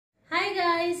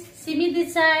guys, Simmy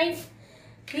this side.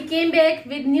 We came back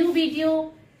with new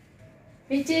video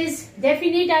which is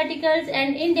definite articles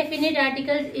and indefinite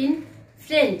articles in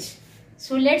French.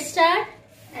 So let's start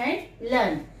and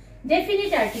learn.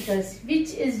 Definite articles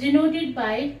which is denoted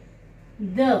by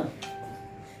the.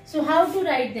 So how to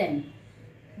write them?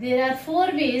 There are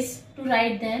 4 ways to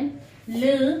write them: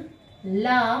 le,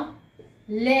 la,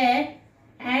 le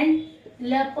and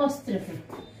l'apostrophe.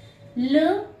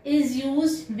 Le is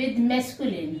used with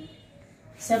masculine.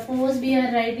 Suppose we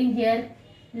are writing here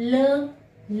le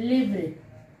livre.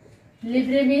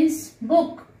 Livre means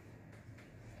book.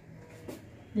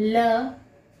 Le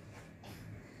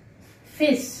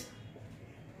fils,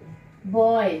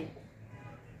 boy.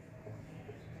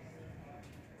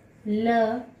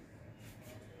 Le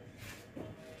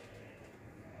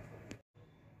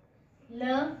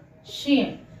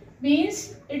chien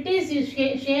means it is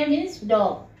chien means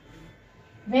dog.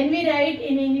 When we write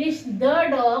in English the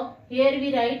dog, here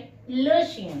we write le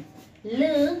chien.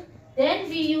 Le, then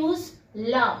we use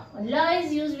la. La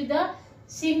is used with the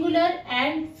singular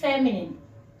and feminine.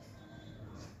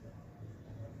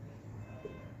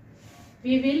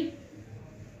 We will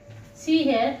see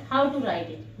here how to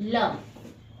write it. La.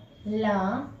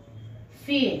 La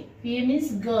fille. Fille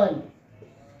means girl.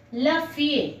 La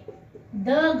fille,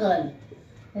 the girl.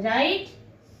 Right?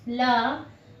 La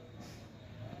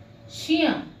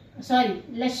chien. Sorry,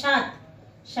 la chat.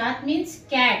 Chat means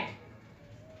cat.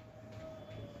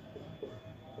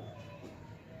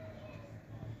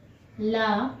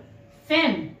 La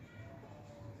femme.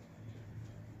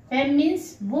 Femme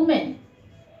means woman.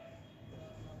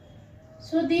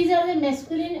 So these are the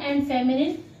masculine and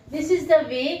feminine. This is the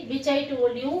way which I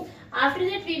told you. After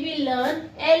that we will learn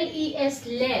les,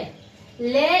 le.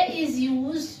 Le is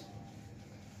used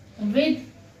with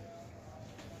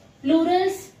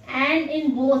plurals and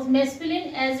in both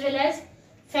masculine as well as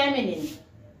feminine.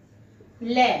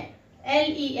 Le,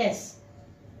 les.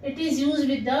 It is used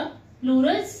with the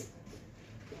plurals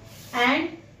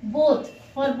and both,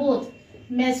 for both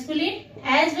masculine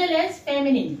as well as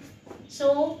feminine.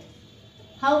 So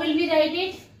how will we write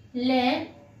it? Le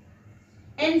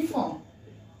enfant.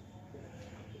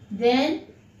 Then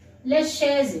les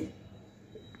chaises.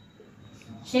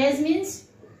 Chaise means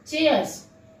chairs,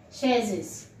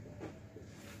 chaises.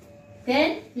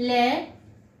 Then les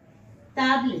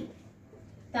tables.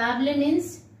 Table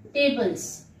means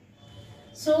tables.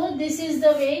 So this is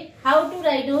the way how to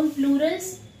write down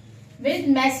plurals with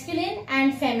masculine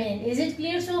and feminine. Is it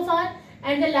clear so far?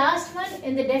 And the last one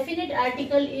in the definite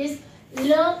article is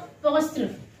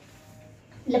l'apostrophe.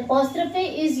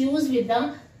 L'apostrophe is used with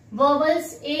the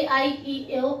vowels A, I, E,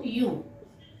 O, U.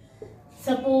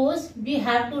 Suppose we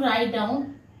have to write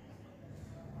down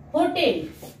hotel,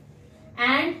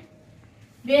 and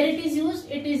where it is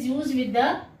used with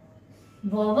the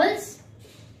vowels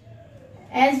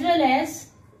as well as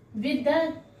with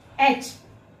the H,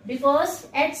 because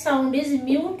H sound is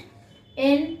mute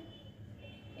in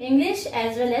English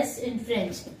as well as in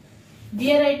French.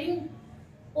 We are writing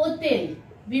hotel.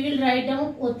 We will write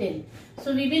down hotel.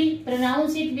 So we will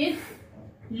pronounce it with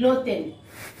l'hotel.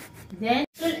 Then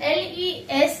so les,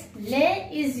 le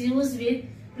is used with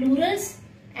plurals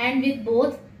and with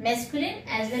both masculine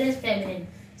as well as feminine.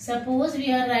 Suppose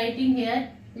we are writing here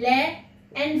les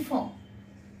enfants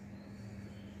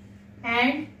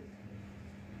and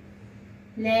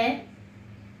le,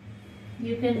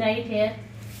 you can write here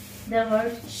the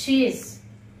word chaise.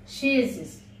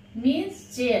 Chaises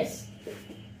means chairs.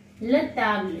 Le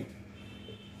table,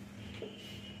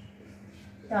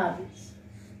 tables.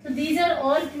 So these are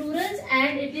all plurals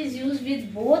and it is used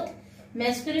with both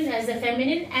masculine as the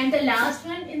feminine. And the last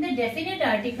one in the definite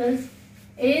articles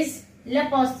is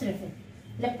l'apostrophe.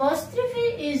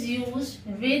 L'apostrophe is used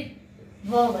with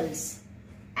vowels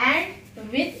and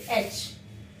with H.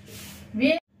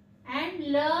 And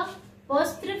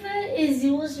l'apostrophe is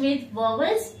used with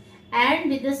vowels and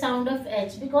with the sound of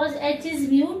H, because H is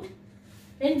mute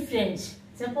in French.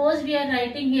 Suppose we are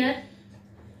writing here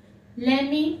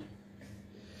l'ami.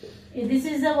 This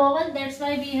is the vowel, that's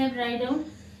why we have written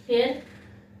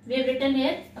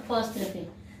here apostrophe.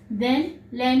 Then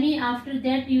l'ami, after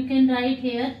that you can write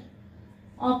here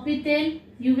hôpital.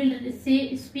 You will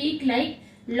speak like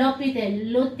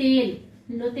l'hôpital. L'hôtel.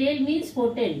 L'hôtel means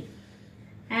hotel.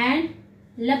 And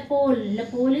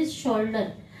l'épaule is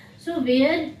shoulder. So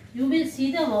where you will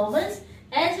see the vowels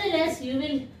as well as you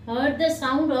will hear the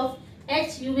sound of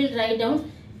H, you will write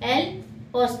down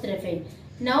l'apostrophe.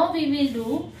 Now we will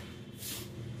do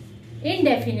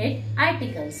indefinite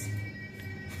articles.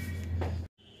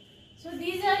 So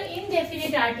these are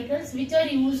indefinite articles which are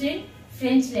used in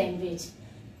French language.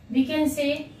 we can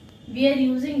say we are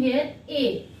using here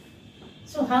a.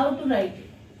 So how to write it?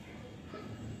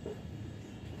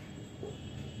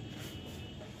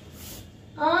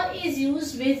 A is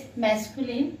used with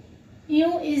masculine,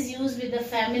 you is used with the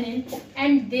feminine,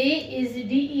 and they is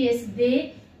des,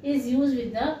 they is used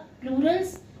with the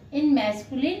plurals in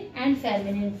masculine and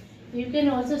feminine. You can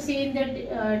also see in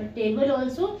the table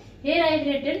also. Here I have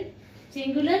written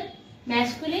singular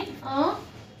masculine a,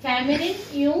 feminine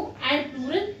you, and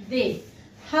plural they.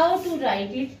 How to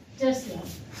write it? Just now.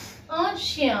 A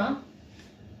shya,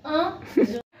 a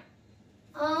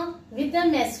with the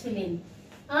masculine.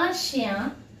 A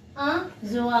shya, a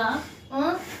zoa,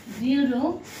 a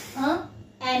zero, a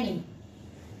any.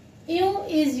 You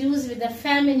is used with the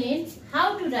feminine.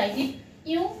 How to write it?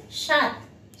 You shat.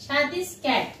 Shat is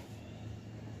cat.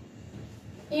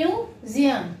 You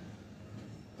zian.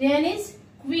 Zian is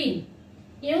queen.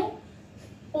 You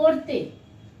porte.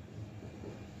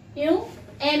 You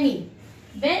Emmy.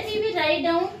 When we will write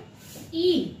down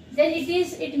E, then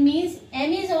it means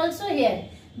M is also here,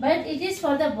 but it is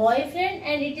for the boyfriend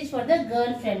and it is for the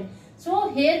girlfriend. So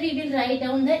here we will write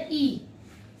down the E.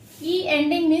 E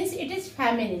ending means it is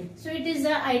feminine. So it is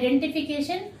the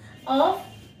identification of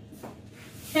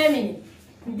feminine.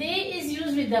 They is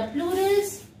used with the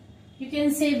plurals. You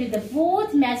can say with the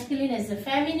both masculine as the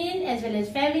feminine as well as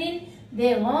feminine.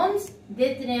 They homes,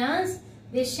 they trains,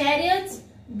 they chariots,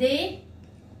 they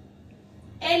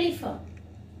elephant.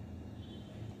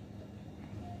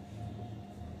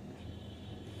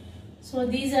 So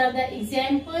these are the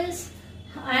examples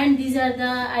and these are the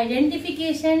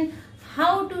identification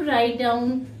how to write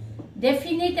down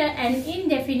definite and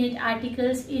indefinite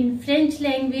articles in French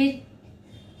language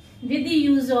with the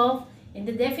use of in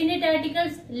the definite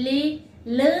articles le,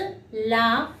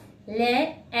 la,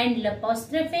 le and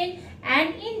l'apostrophe,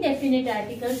 and indefinite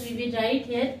articles we will write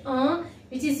here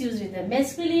which is used with the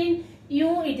masculine,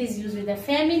 you it is used with the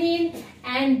feminine,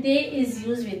 and they is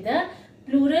used with the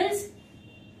plurals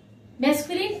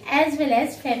masculine as well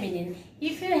as feminine.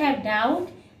 If you have doubt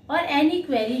or any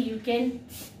query, you can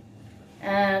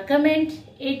comment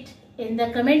it in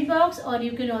the comment box, or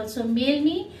you can also mail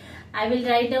me. I will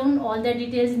write down all the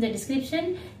details in the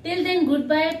description. Till then,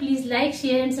 goodbye. Please like,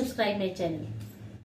 share and subscribe my channel.